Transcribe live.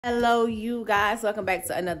Hello you guys, welcome back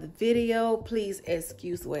to another video. Please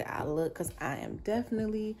excuse the way I look because I am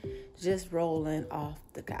definitely just rolling off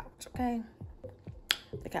the couch. Okay,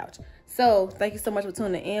 the couch. So thank you so much for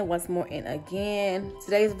tuning in once more and again.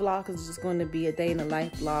 Today's vlog is just going to be a day in the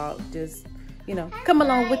life vlog. Just, you know, come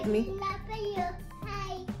along with me.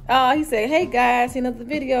 Oh, he said, hey guys, another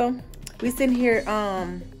video. We sitting here,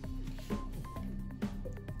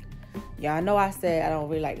 y'all know I said I don't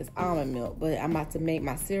really like this almond milk, but I'm about to make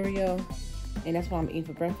my cereal, and that's what I'm eating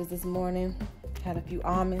for breakfast this morning. Had a few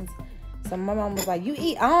almonds. So my mom was like, you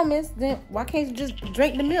eat almonds, then why can't you just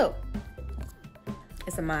drink the milk?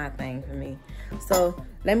 It's a mind thing for me. So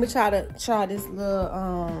let me try this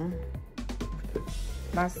little,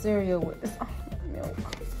 my cereal with this almond milk.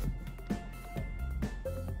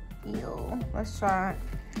 Ew, let's try it.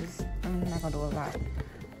 I'm not gonna do a lot.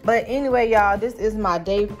 But anyway, y'all, this is my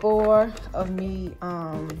day 4 of me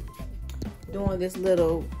doing this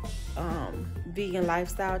little vegan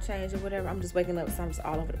lifestyle change or whatever. I'm just waking up, so I'm just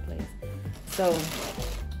all over the place. So,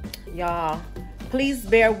 y'all, please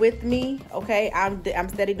bear with me, okay? I'm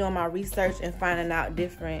steady doing my research and finding out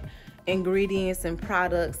different ingredients and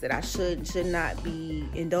products that I should and should not be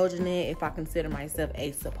indulging in if I consider myself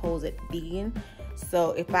a supposed vegan.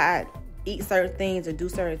 So if I eat certain things or do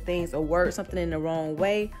certain things or word something in the wrong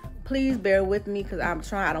way, please bear with me, because I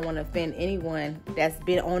don't want to offend anyone that's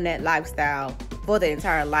been on that lifestyle for their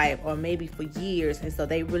entire life or maybe for years, and so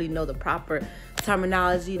they really know the proper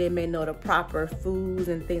terminology. They may know the proper foods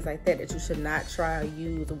and things like that that you should not try or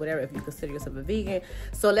use or whatever if you consider yourself a vegan.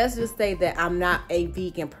 So let's just say that I'm not a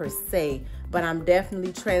vegan per se, but I'm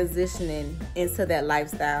definitely transitioning into that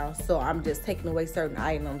lifestyle. So I'm just taking away certain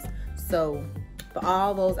items. So for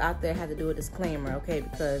all those out there, I have to do a disclaimer, okay?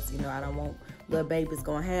 Because, you know, I don't want little babies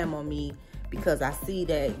going ham on me, because I see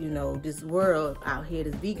that, you know, this world out here,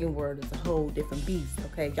 this vegan world, is a whole different beast,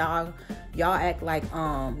 okay? Y'all act like,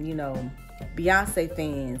 you know, Beyonce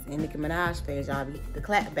fans and Nicki Minaj fans. Y'all be the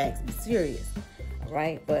clapbacks, be serious, all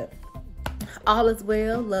right? But all is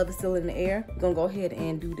well. Love is still in the air. We're going to go ahead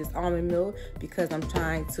and do this almond milk because I'm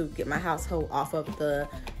trying to get my household off of the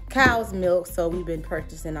cow's milk. So we've been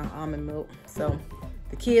purchasing our almond milk. So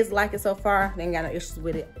the kids like it so far. They ain't got no issues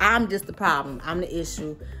with it. I'm just the problem. I'm the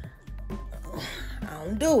issue. I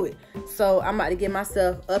don't do it. So I'm about to get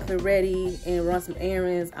myself up and ready and run some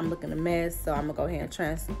errands. I'm looking a mess. So I'm going to go ahead and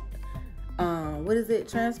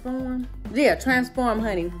transform? Yeah, transform,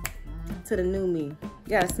 honey, to the new me. You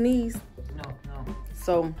got to sneeze? No.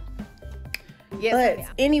 So, yes. But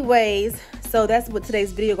anyways, so that's what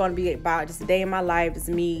today's video going to be about. Just a day in my life. It's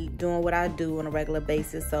me doing what I do on a regular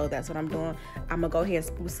basis. So that's what I'm doing. I'm going to go ahead and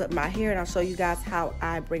spruce up my hair, and I'll show you guys how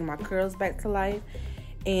I bring my curls back to life.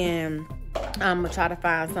 And I'm going to try to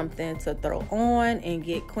find something to throw on and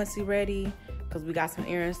get Quincy ready, because we got some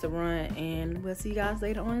errands to run, and we'll see you guys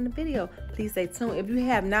later on in the video. Please stay tuned. If you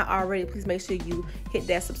have not already, please make sure you hit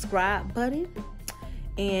that subscribe button,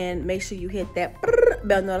 and make sure you hit that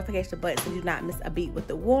bell notification button so you do not miss a beat with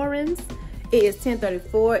the Warrens. It is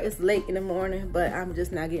 10:34. It's late in the morning, but I'm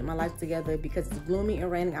just now getting my life together because it's gloomy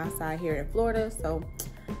and raining outside here in Florida. So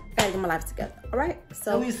I gotta get my life together. All right.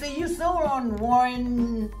 So we see you soon on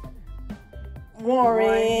Warren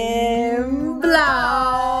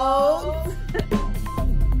Vlogs.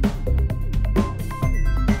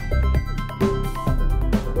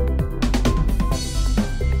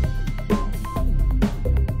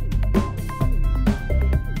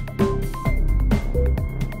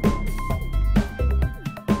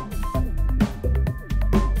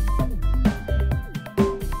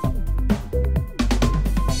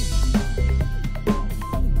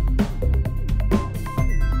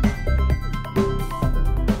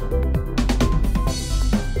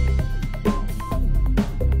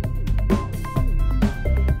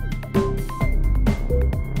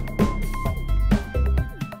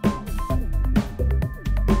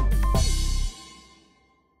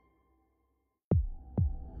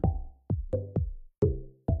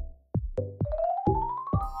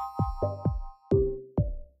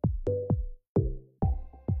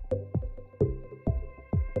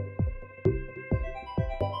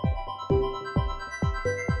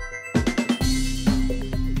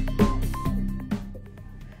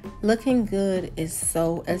 Looking good is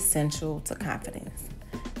so essential to confidence,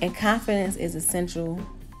 and confidence is essential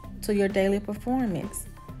to your daily performance.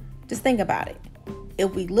 Just think about it.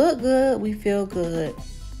 If we look good, we feel good,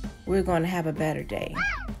 we're going to have a better day.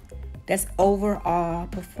 That's overall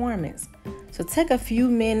performance. So take a few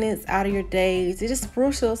minutes out of your day to just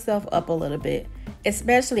spruce yourself up a little bit,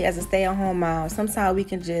 especially as a stay-at-home mom. Sometimes we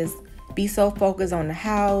can just be so focused on the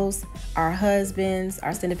house, our husbands,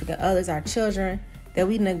 our significant others, our children, that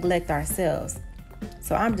we neglect ourselves.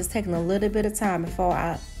 So I'm just taking a little bit of time before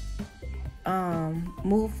I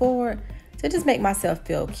move forward to just make myself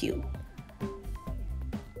feel cute.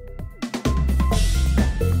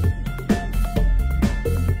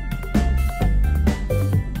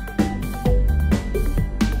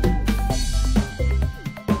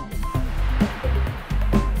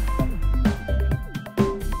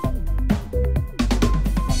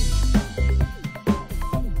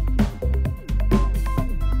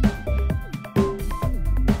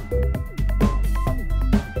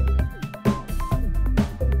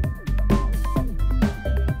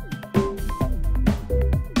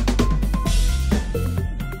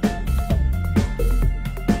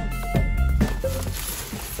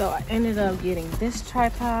 So I ended up getting this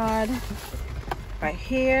tripod right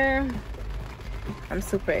here. I'm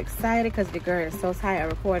super excited because the girl is so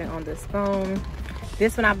tired of recording on this phone.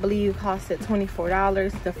 This one I believe costed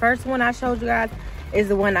 $24. The first one I showed you guys is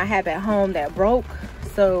the one I have at home that broke.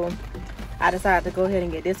 So I decided to go ahead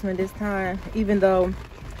and get this one this time, even though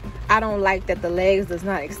I don't like that the legs does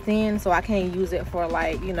not extend, so I can't use it for,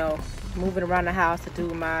 like, you know, moving around the house to do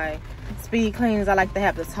my speed cleans. I like to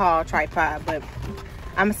have the tall tripod, but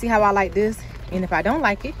I'm gonna see how I like this, and if I don't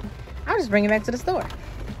like it, I'll just bring it back to the store.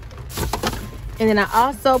 And then I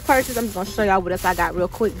also purchased, I'm just gonna show y'all what else I got real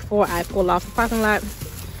quick before I pull off the parking lot.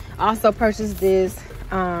 I also purchased this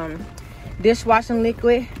dishwashing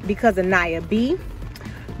liquid because of Naya B.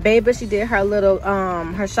 Baby, she did her little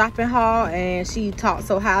her shopping haul, and she talked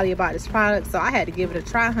so highly about this product, so I had to give it a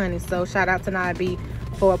try, honey. So shout out to Naya B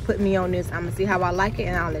for putting me on this. I'm gonna see how I like it,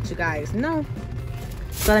 and I'll let you guys know.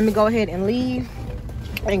 So let me go ahead and leave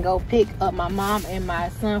and go pick up my mom and my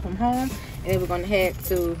son from home, and then we're gonna head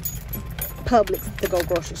to Publix to go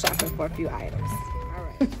grocery shopping for a few items. All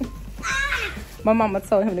right. My mama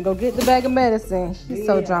told him to go get the bag of medicine. He's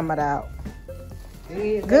so dramaed out.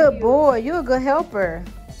 Good boy. You're a good helper.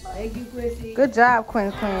 Thank you, Chrissy. Good job,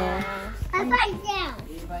 Quinn Quinn.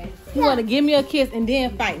 You want to give me a kiss and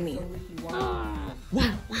then fight me?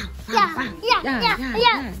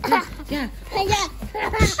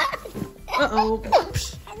 Uh-oh.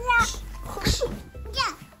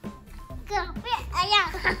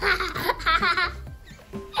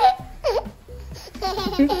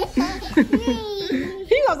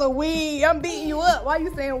 He goes a wee. I'm beating you up. Why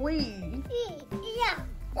you saying wee?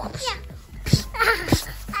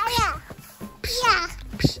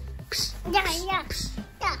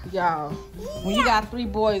 Y'all, when you got 3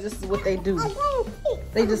 boys, this is what they do.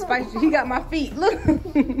 They just fight you. He got my feet. Look.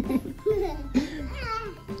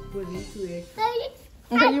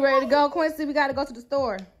 Okay, you ready to go, Quincy? We gotta go to the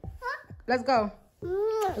store. Let's go.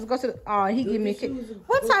 Let's go to the. Oh, he give me a kick.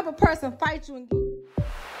 What type of person fights you and?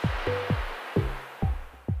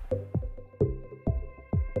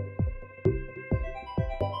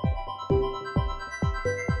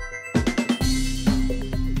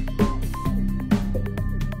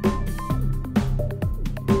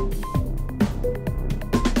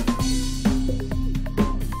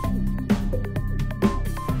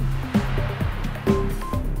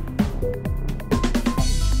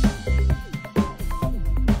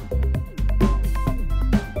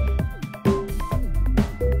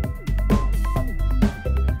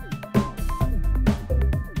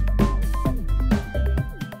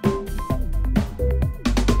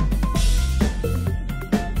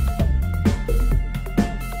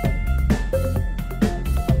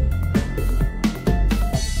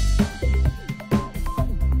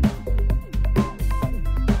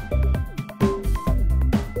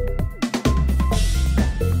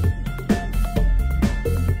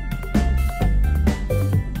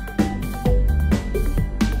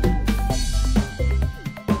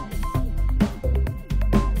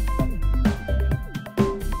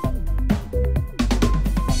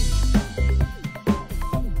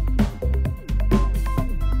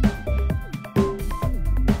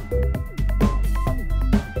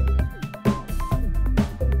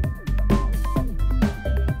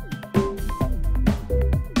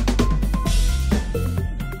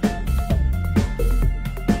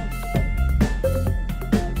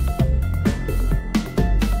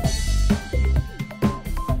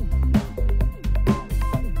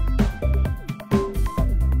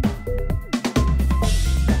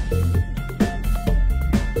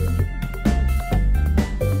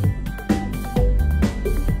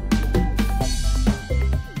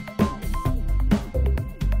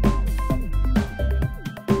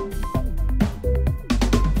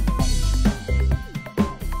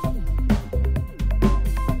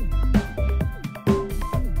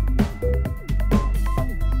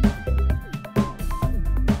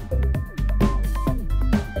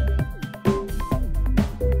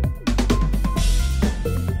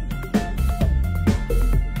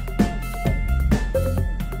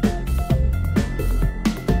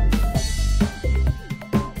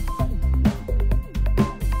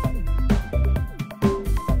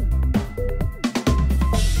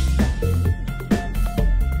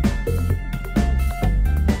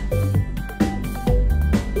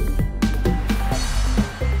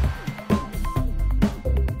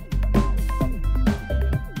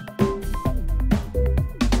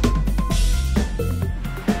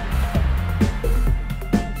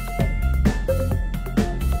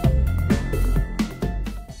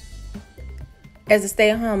 As a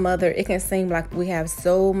stay-at-home mother, it can seem like we have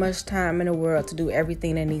so much time in the world to do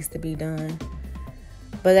everything that needs to be done.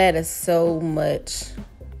 But that is so much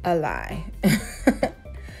a lie.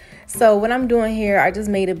 So what I'm doing here, I just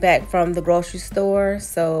made it back from the grocery store.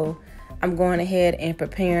 So I'm going ahead and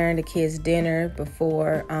preparing the kids' dinner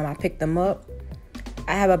before I pick them up.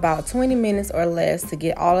 I have about 20 minutes or less to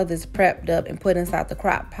get all of this prepped up and put inside the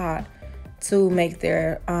crock pot to make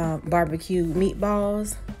their barbecue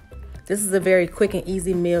meatballs. This is a very quick and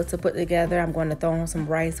easy meal to put together. I'm going to throw on some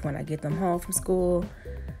rice when I get them home from school.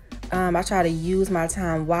 I try to use my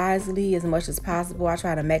time wisely as much as possible. I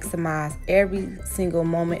try to maximize every single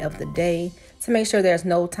moment of the day to make sure there's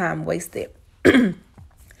no time wasted.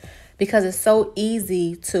 Because it's so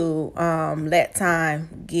easy to let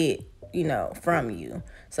time get, from you.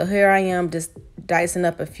 So here I am just dicing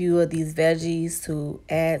up a few of these veggies to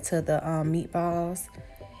add to the meatballs.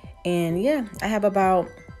 And yeah, I have about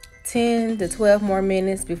 10 to 12 more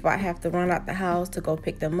minutes before I have to run out the house to go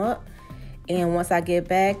pick them up. And once I get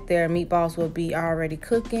back, their meatballs will be already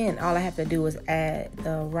cooking. And all I have to do is add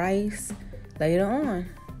the rice later on.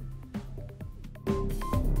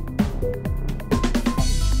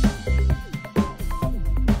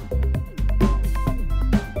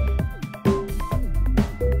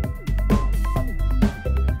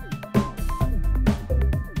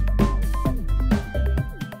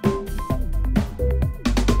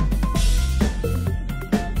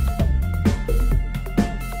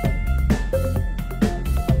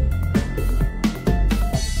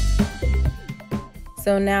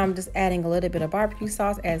 So now I'm just adding a little bit of barbecue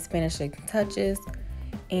sauce as finishing touches.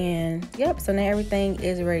 And yep, so now everything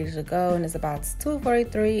is ready to go. And it's about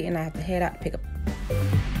 2:43 and I have to head out to pick up.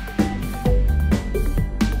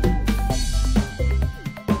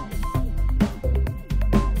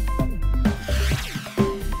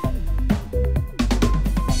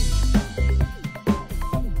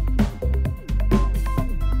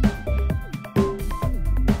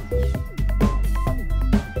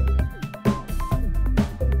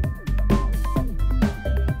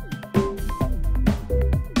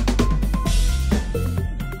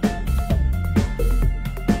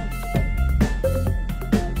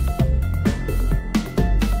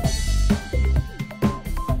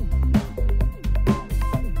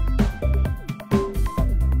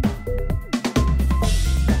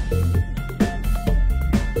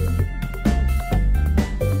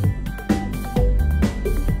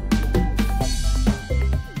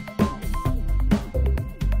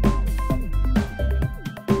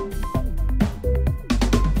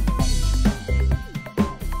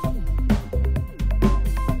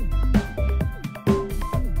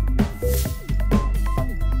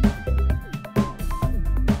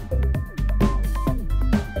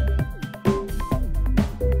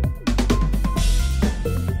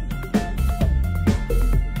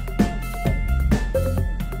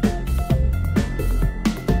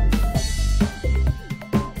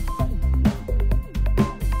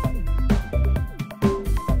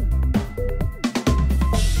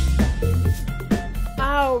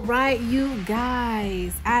 Alright, you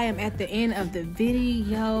guys, I am at the end of the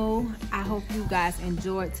video. I hope you guys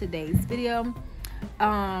enjoyed today's video.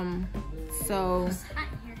 So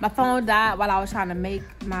my phone died while I was trying to make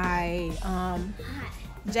my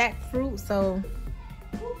jackfruit, so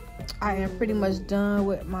I am pretty much done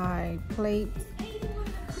with my plates.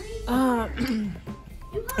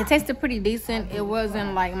 It tasted pretty decent. It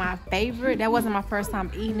wasn't like my favorite. That wasn't my first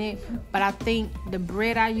time eating it, but I think the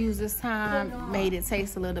bread I used this time made it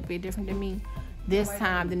taste a little bit different to me this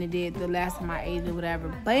time than it did the last time I ate it or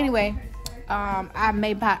whatever. But anyway, I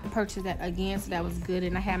may purchase that again, so that was good.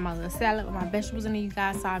 And I had my little salad with my vegetables in it. You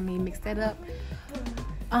guys saw me mix that up.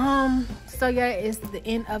 So yeah, it's the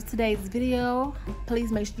end of today's video.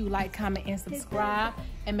 Please make sure you like, comment, and subscribe,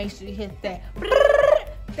 and make sure you hit that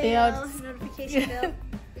bell notification bell.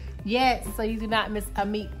 Yes, so you do not miss a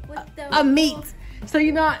meat. So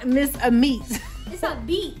you not miss a meat. It's a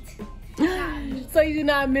beat. So you do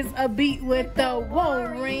not miss a beat with the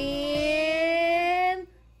Warren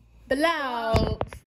Vlogs.